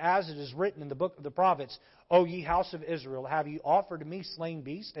heaven, as it is written in the book of the prophets, O ye house of Israel, have ye offered to me slain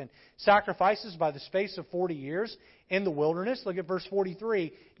beasts and sacrifices by the space of 40 years in the wilderness? Look at verse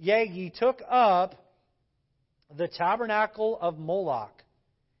 43. Yea, ye took up the tabernacle of Moloch,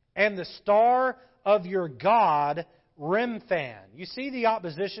 and the star of your god Remphan. You see the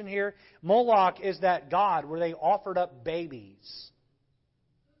opposition here? Moloch is that god where they offered up babies.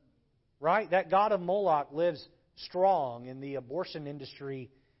 Right? That god of Moloch lives strong in the abortion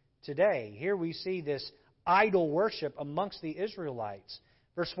industry today. Here we see this idol worship amongst the Israelites.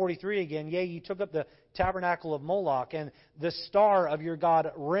 Verse 43 again, yea, ye took up the tabernacle of Moloch, and the star of your god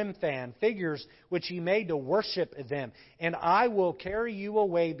Remphan, figures which ye made to worship them, and I will carry you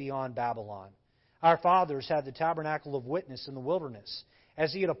away beyond Babylon. Our fathers had the tabernacle of witness in the wilderness,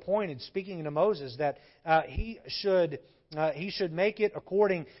 as he had appointed, speaking to Moses, that he should make it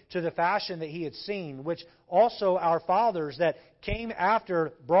according to the fashion that he had seen, which also our fathers that came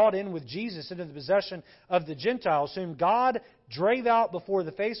after brought in with Jesus into the possession of the Gentiles, whom God drave out before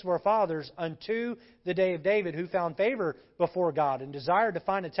the face of our fathers unto the day of David, who found favor before God and desired to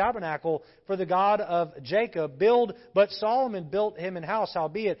find a tabernacle for the God of Jacob. But Solomon built him an house,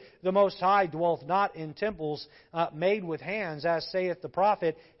 howbeit the Most High dwelleth not in temples made with hands, as saith the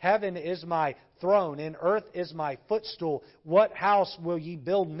prophet, heaven is my throne, and earth is my footstool. What house will ye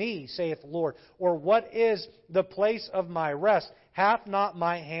build me, saith the Lord? Or what is the place of my rest? Hath not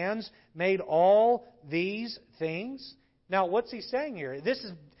my hands made all these things? Now, what's he saying here?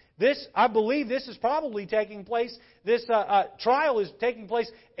 I believe this is probably taking place, this trial is taking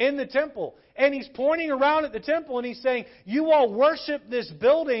place in the temple. And he's pointing around at the temple and he's saying, you all worship this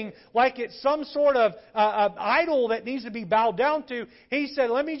building like it's some sort of idol that needs to be bowed down to. He said,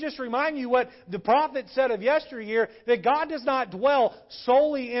 let me just remind you what the prophet said of yesteryear, that God does not dwell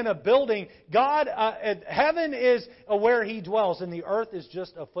solely in a building. Heaven is where He dwells, and the earth is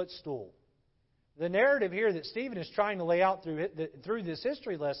just a footstool. The narrative here that Stephen is trying to lay out through this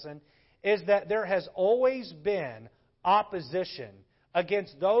history lesson is that there has always been opposition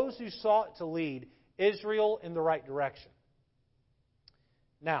against those who sought to lead Israel in the right direction.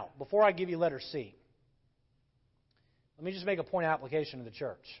 Now, before I give you letter C, let me just make a point of application to the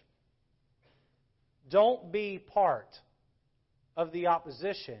church. Don't be part of the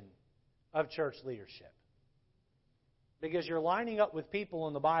opposition of church leadership, because you're lining up with people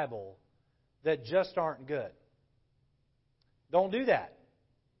in the Bible that just aren't good. Don't do that.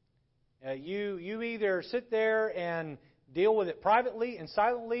 You either sit there and deal with it privately and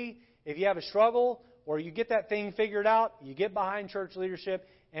silently if you have a struggle, or you get that thing figured out, you get behind church leadership,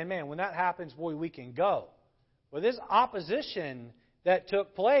 and man, when that happens, boy, we can go. Well, this opposition that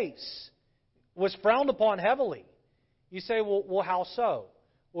took place was frowned upon heavily. You say, well, how so?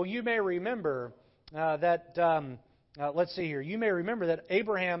 Well, you may remember let's see here. You may remember that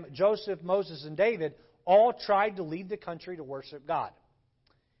Abraham, Joseph, Moses, and David all tried to lead the country to worship God.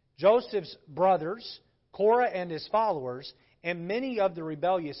 Joseph's brothers, Korah and his followers, and many of the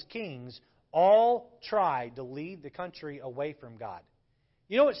rebellious kings all tried to lead the country away from God.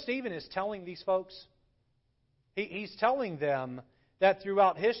 You know what Stephen is telling these folks? He's telling them that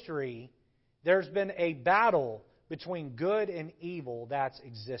throughout history, there's been a battle between good and evil that's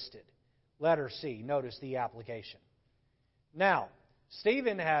existed. Letter C, notice the application. Now,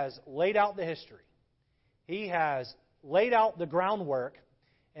 Stephen has laid out the history. He has laid out the groundwork,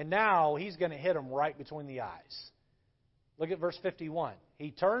 and now he's going to hit them right between the eyes. Look at verse 51.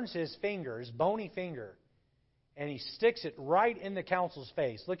 He turns his finger, his bony finger, and he sticks it right in the council's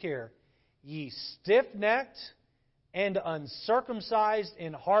face. Look here. Ye stiff-necked and uncircumcised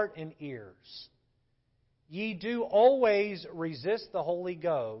in heart and ears. Ye do always resist the Holy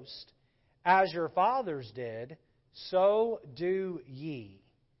Ghost, as your fathers did, so do ye.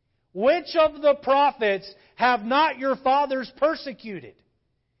 which of the prophets have not your fathers persecuted?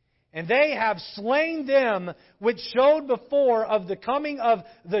 And they have slain them which showed before of the coming of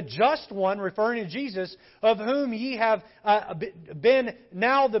the just one," referring to Jesus, "of whom ye have been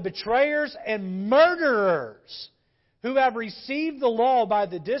now the betrayers and murderers, who have received the law by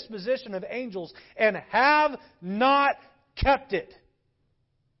the disposition of angels and have not kept it."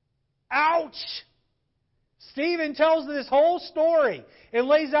 Ouch! Stephen tells this whole story and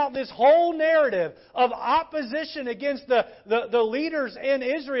lays out this whole narrative of opposition against the leaders in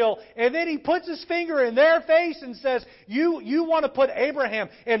Israel. And then he puts his finger in their face and says, you want to put Abraham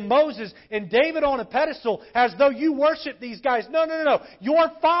and Moses and David on a pedestal as though you worship these guys. No. Your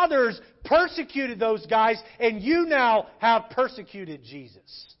fathers persecuted those guys, and you now have persecuted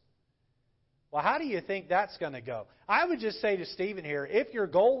Jesus. Well, how do you think that's going to go? I would just say to Stephen here, if your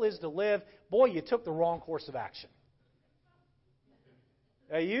goal is to live, boy, you took the wrong course of action.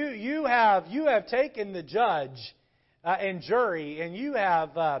 You have taken the judge and jury, and you've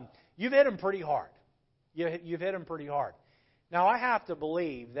hit him pretty hard. You've hit him pretty hard. Now, I have to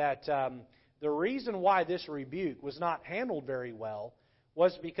believe that the reason why this rebuke was not handled very well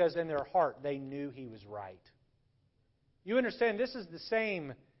was because in their heart they knew he was right. You understand, this is the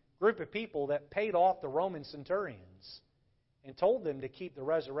same group of people that paid off the Roman centurions and told them to keep the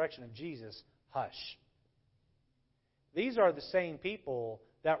resurrection of Jesus hush. These are the same people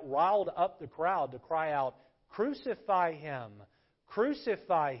that riled up the crowd to cry out, "Crucify him!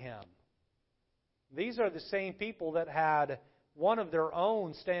 Crucify him!" These are the same people that had one of their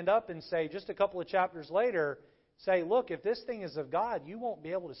own stand up and say, just a couple of chapters later, say, "Look, if this thing is of God, you won't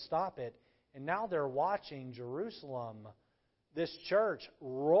be able to stop it." And now they're watching Jerusalem, this church,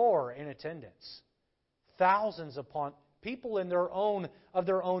 roar in attendance. Thousands upon people in their own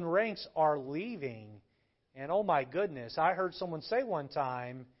ranks are leaving. And oh my goodness, I heard someone say one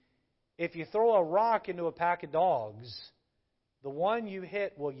time, if you throw a rock into a pack of dogs, the one you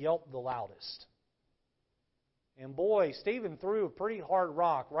hit will yelp the loudest. And boy, Stephen threw a pretty hard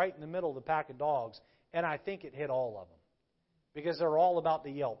rock right in the middle of the pack of dogs, and I think it hit all of them, because they're all about to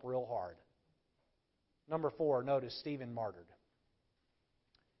yelp real hard. Number 4, notice Stephen martyred.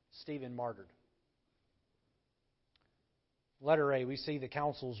 Stephen martyred. Letter A, we see the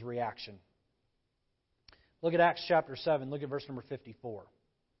council's reaction. Look at Acts chapter 7. Look at verse number 54.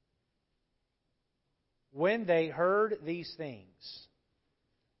 When they heard these things,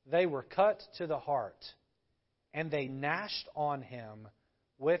 they were cut to the heart, and they gnashed on him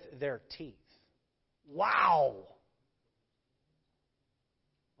with their teeth. Wow!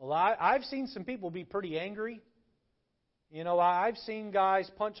 Well, I've seen some people be pretty angry. You know, I've seen guys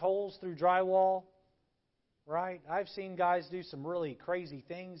punch holes through drywall, right? I've seen guys do some really crazy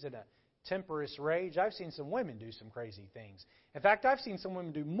things in a temperous rage. I've seen some women do some crazy things. In fact, I've seen some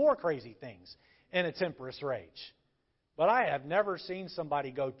women do more crazy things in a temperous rage. But I have never seen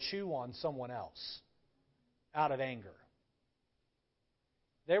somebody go chew on someone else out of anger.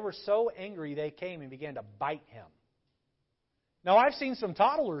 They were so angry they came and began to bite him. Now, I've seen some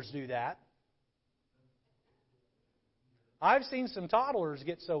toddlers do that. I've seen some toddlers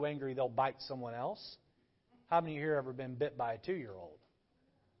get so angry they'll bite someone else. How many of you here have ever been bit by a 2-year-old?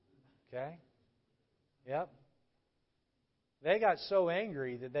 Okay? Yep. They got so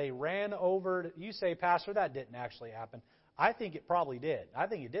angry that they ran over. You say, "Pastor, that didn't actually happen." I think it probably did. I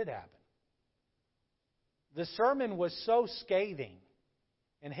think it did happen. The sermon was so scathing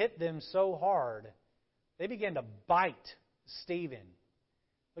and hit them so hard, they began to bite Stephen.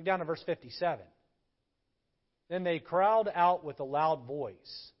 Look down to verse 57. Then they cried out with a loud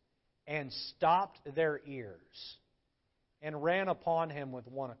voice and stopped their ears and ran upon him with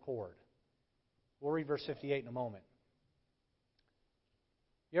one accord. We'll read verse 58 in a moment.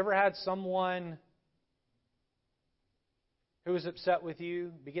 You ever had someone who was upset with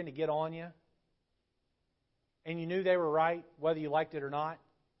you begin to get on you? And you knew they were right, whether you liked it or not?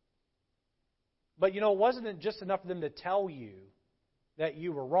 But you know, it wasn't just enough for them to tell you that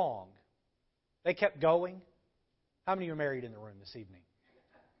you were wrong. They kept going. How many of you are married in the room this evening?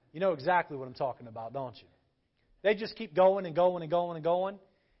 You know exactly what I'm talking about, don't you? They just keep going and going and going and going.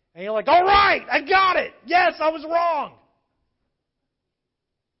 And you're like, "All right, I got it. Yes, I was wrong."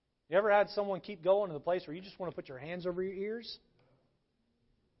 You ever had someone keep going to the place where you just want to put your hands over your ears?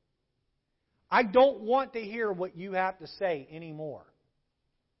 I don't want to hear what you have to say anymore.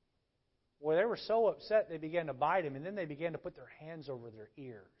 Well, they were so upset they began to bite him, and then they began to put their hands over their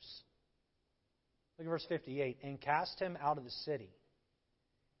ears. Look at verse 58. And cast him out of the city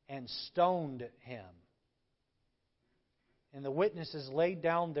and stoned him. And the witnesses laid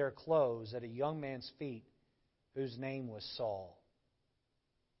down their clothes at a young man's feet whose name was Saul.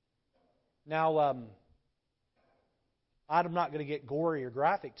 Now, I'm not going to get gory or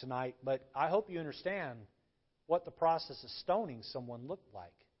graphic tonight, but I hope you understand what the process of stoning someone looked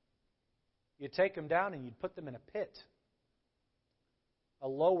like. You'd take them down and you'd put them in a pit, a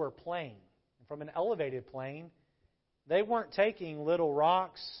lower plane. And from an elevated plane, they weren't taking little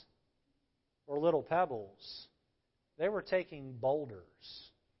rocks or little pebbles. They were taking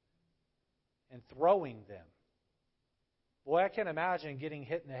boulders and throwing them. Boy, I can't imagine getting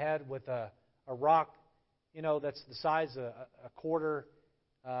hit in the head with a rock, that's the size of a quarter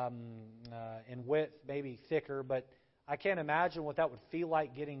in width, maybe thicker. But I can't imagine what that would feel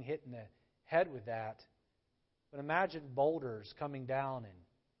like, getting hit in the head with that. But imagine boulders coming down and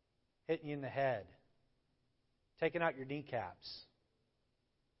hitting you in the head, taking out your kneecaps.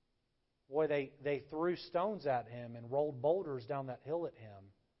 Boy, they threw stones at him and rolled boulders down that hill at him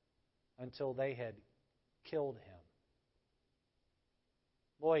until they had killed him.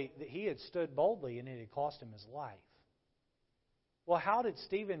 Boy, he had stood boldly and it had cost him his life. Well, how did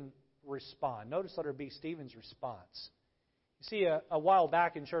Stephen respond? Notice letter B, Stephen's response. You see, a while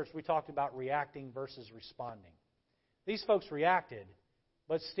back in church, we talked about reacting versus responding. These folks reacted,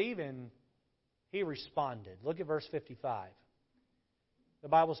 but Stephen, he responded. Look at verse 55. The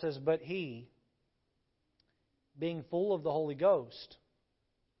Bible says, "But he, being full of the Holy Ghost,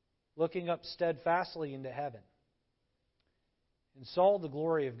 looking up steadfastly into heaven, and saw the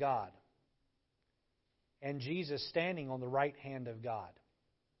glory of God, and Jesus standing on the right hand of God,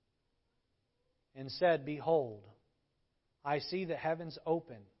 and said, Behold, I see the heavens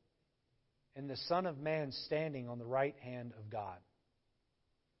open, and the Son of Man standing on the right hand of God."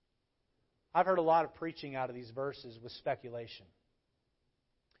 I've heard a lot of preaching out of these verses with speculation.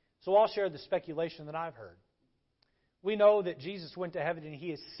 So I'll share the speculation that I've heard. We know that Jesus went to heaven and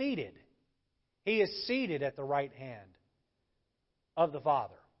He is seated. He is seated at the right hand of the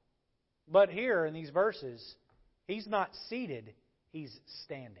Father. But here in these verses, He's not seated, He's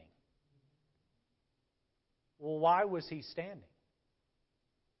standing. Well, why was He standing?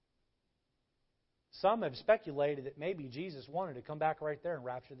 Some have speculated that maybe Jesus wanted to come back right there and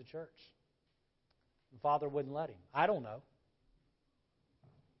rapture the church. The Father wouldn't let Him. I don't know.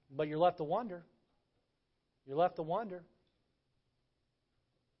 But you're left to wonder. You're left to wonder.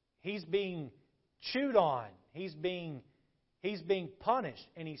 He's being chewed on. He's being punished.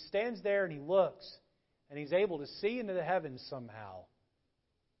 And He stands there and He looks. And He's able to see into the heavens somehow.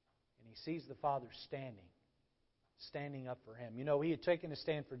 And He sees the Father standing up for Him. He had taken a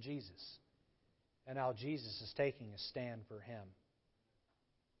stand for Jesus. And now Jesus is taking a stand for Him.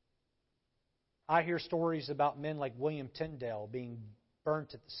 I hear stories about men like William Tyndale being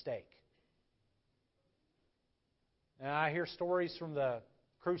burnt at the stake. And I hear stories from the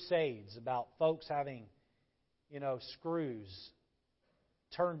Crusades about folks having, screws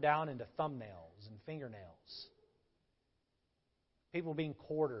turned down into thumbnails and fingernails. People being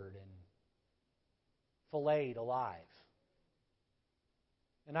quartered and filleted alive.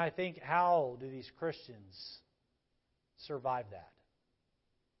 And I think, how do these Christians survive that?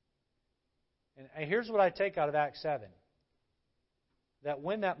 And here's what I take out of Acts 7. That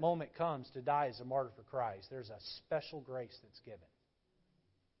when that moment comes to die as a martyr for Christ, there's a special grace that's given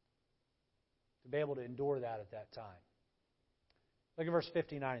to be able to endure that at that time. Look at verse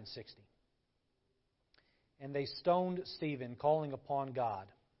 59 and 60. "And they stoned Stephen, calling upon God,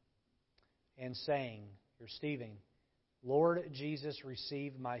 and saying," here's Stephen, "Lord Jesus,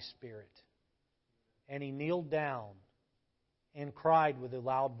 receive my spirit. And he kneeled down and cried with a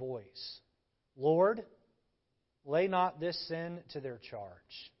loud voice, Lord, lay not this sin to their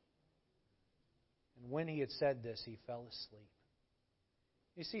charge. And when he had said this, he fell asleep."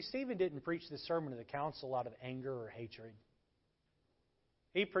 You see, Stephen didn't preach this sermon to the council out of anger or hatred.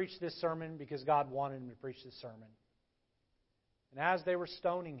 He preached this sermon because God wanted him to preach this sermon. And as they were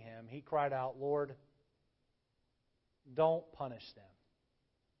stoning him, he cried out, "Lord, don't punish them."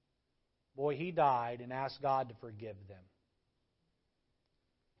 Boy, he died and asked God to forgive them.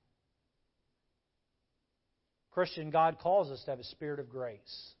 Christian, God calls us to have a spirit of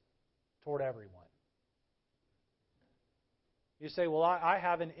grace toward everyone. You say, "Well, I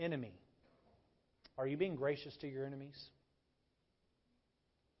have an enemy." Are you being gracious to your enemies?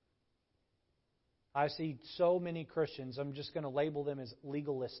 I see so many Christians, I'm just going to label them as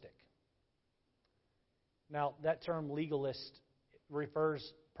legalistic. Now, that term legalist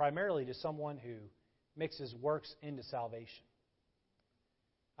refers primarily to someone who mixes works into salvation.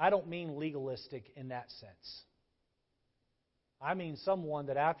 I don't mean legalistic in that sense. I mean someone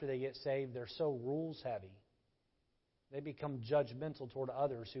that after they get saved, they're so rules heavy, they become judgmental toward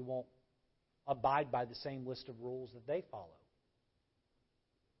others who won't abide by the same list of rules that they follow.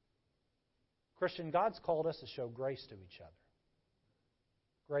 Christian, God's called us to show grace to each other.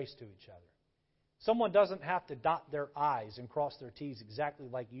 Grace to each other. Someone doesn't have to dot their I's and cross their T's exactly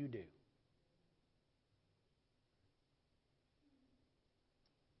like you do.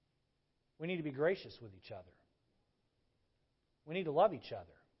 We need to be gracious with each other. We need to love each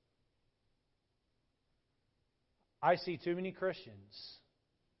other. I see too many Christians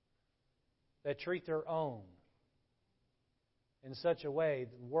that treat their own in such a way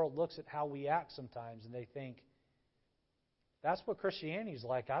that the world looks at how we act sometimes and they think, that's what Christianity is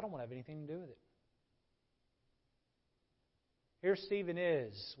like. I don't want to have anything to do with it. Here Stephen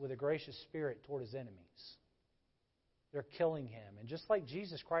is with a gracious spirit toward his enemies. They're killing him. And just like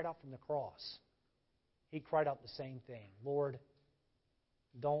Jesus cried out from the cross, he cried out the same thing. Lord,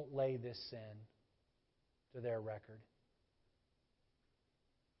 don't lay this sin to their record.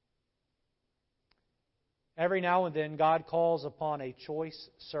 Every now and then, God calls upon a choice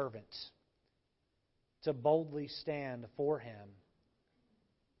servant to boldly stand for Him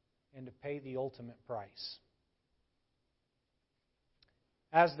and to pay the ultimate price.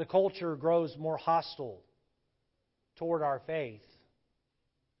 As the culture grows more hostile toward our faith,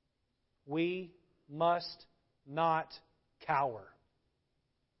 we must not cower.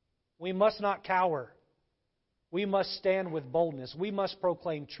 We must not cower. We must stand with boldness. We must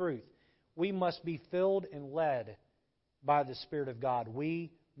proclaim truth. We must be filled and led by the Spirit of God.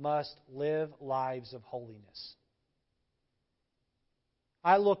 We must live lives of holiness.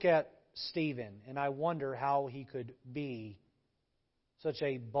 I look at Stephen and I wonder how he could be such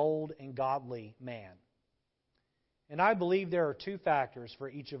a bold and godly man. And I believe there are two factors for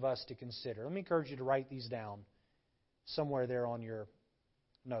each of us to consider. Let me encourage you to write these down somewhere there on your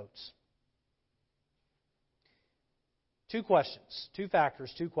notes. Two questions, two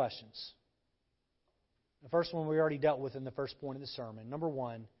factors, two questions. The first one we already dealt with in the first point of the sermon. Number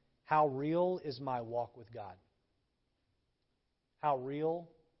one, how real is my walk with God? How real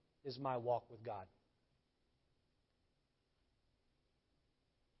is my walk with God?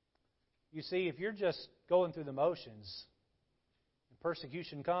 You see, if you're just going through the motions and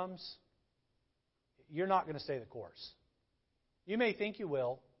persecution comes, you're not going to stay the course. You may think you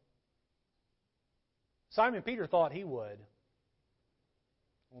will. Simon Peter thought he would.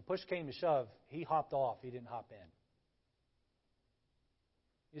 When push came to shove, he hopped off. He didn't hop in.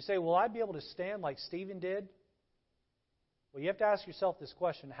 You say, will I be able to stand like Stephen did? Well, you have to ask yourself this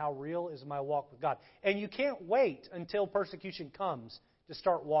question, how real is my walk with God? And you can't wait until persecution comes to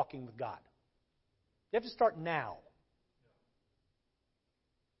start walking with God. You have to start now.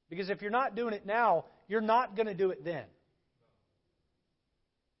 Because if you're not doing it now, you're not going to do it then.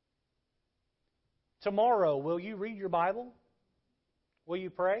 Tomorrow, will you read your Bible? Will you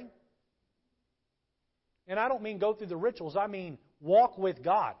pray? And I don't mean go through the rituals. I mean walk with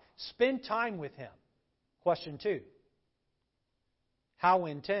God. Spend time with Him. Question 2. How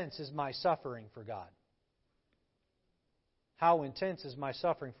intense is my suffering for God? How intense is my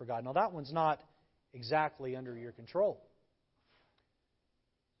suffering for God? Now that one's not exactly under your control.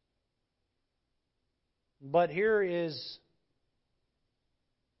 But here is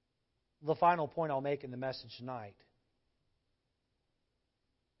the final point I'll make in the message tonight.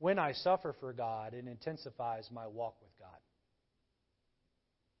 When I suffer for God, it intensifies my walk with God.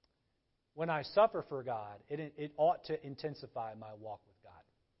 When I suffer for God, it ought to intensify my walk with God.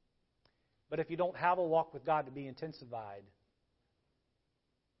 But if you don't have a walk with God to be intensified,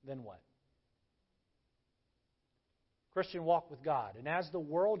 then what? Christian walk with God. And as the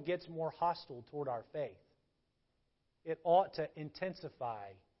world gets more hostile toward our faith, it ought to intensify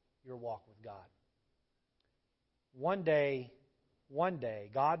your walk with God. One day,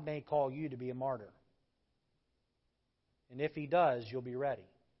 God may call you to be a martyr. And if He does, you'll be ready.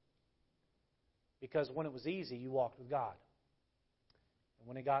 Because when it was easy, you walked with God. And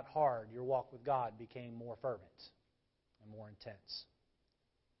when it got hard, your walk with God became more fervent and more intense.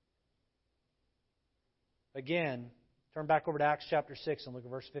 Again, turn back over to Acts chapter 6 and look at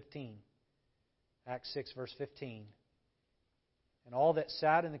verse 15. Acts 6, verse 15. And all that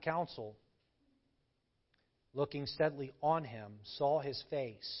sat in the council, looking steadily on him, saw his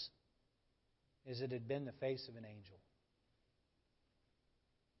face as it had been the face of an angel.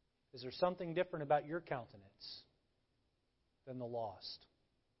 Is there something different about your countenance than the lost?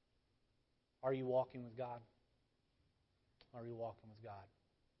 Are you walking with God? Are you walking with God?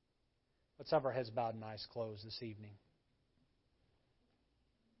 Let's have our heads bowed and eyes closed this evening.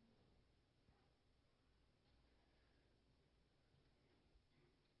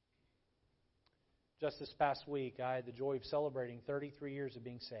 Just this past week, I had the joy of celebrating 33 years of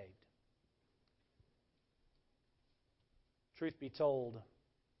being saved. Truth be told,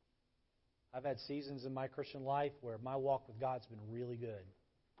 I've had seasons in my Christian life where my walk with God's been really good.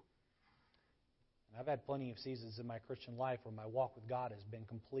 And I've had plenty of seasons in my Christian life where my walk with God has been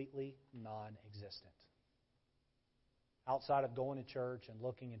completely non-existent. Outside of going to church and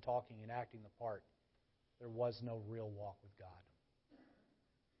looking and talking and acting the part, there was no real walk with God.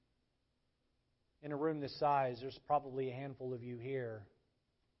 In a room this size, there's probably a handful of you here.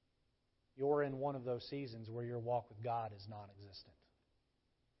 You're in one of those seasons where your walk with God is non-existent.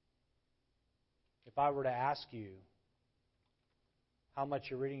 If I were to ask you how much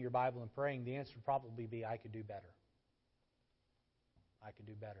you're reading your Bible and praying, the answer would probably be, I could do better. I could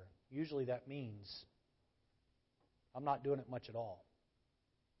do better. Usually that means I'm not doing it much at all.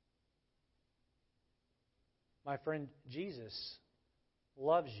 My friend, Jesus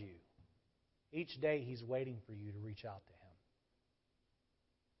loves you. Each day He's waiting for you to reach out to Him.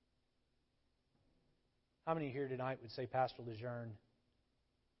 How many here tonight would say, Pastor Lejeune,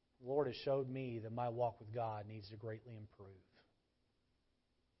 the Lord has showed me that my walk with God needs to greatly improve.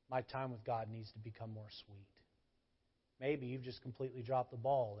 My time with God needs to become more sweet. Maybe you've just completely dropped the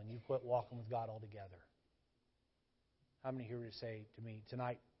ball and you've quit walking with God altogether. How many here would say to me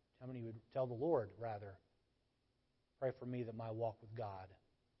tonight, how many would tell the Lord, rather, pray for me that my walk with God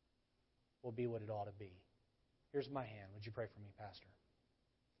will be what it ought to be? Here's my hand. Would you pray for me, Pastor?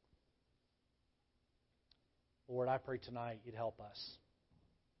 Lord, I pray tonight You'd help us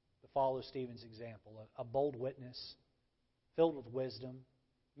to follow Stephen's example, a bold witness, filled with wisdom,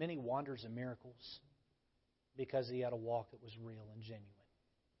 many wonders and miracles, because he had a walk that was real and genuine.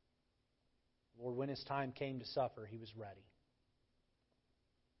 Lord, when his time came to suffer, he was ready.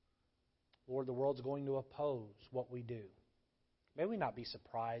 Lord, the world's going to oppose what we do. May we not be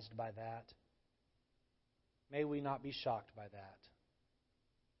surprised by that. May we not be shocked by that.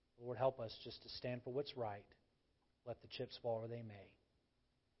 Lord, help us just to stand for what's right. Let the chips fall where they may.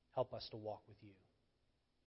 Help us to walk with You.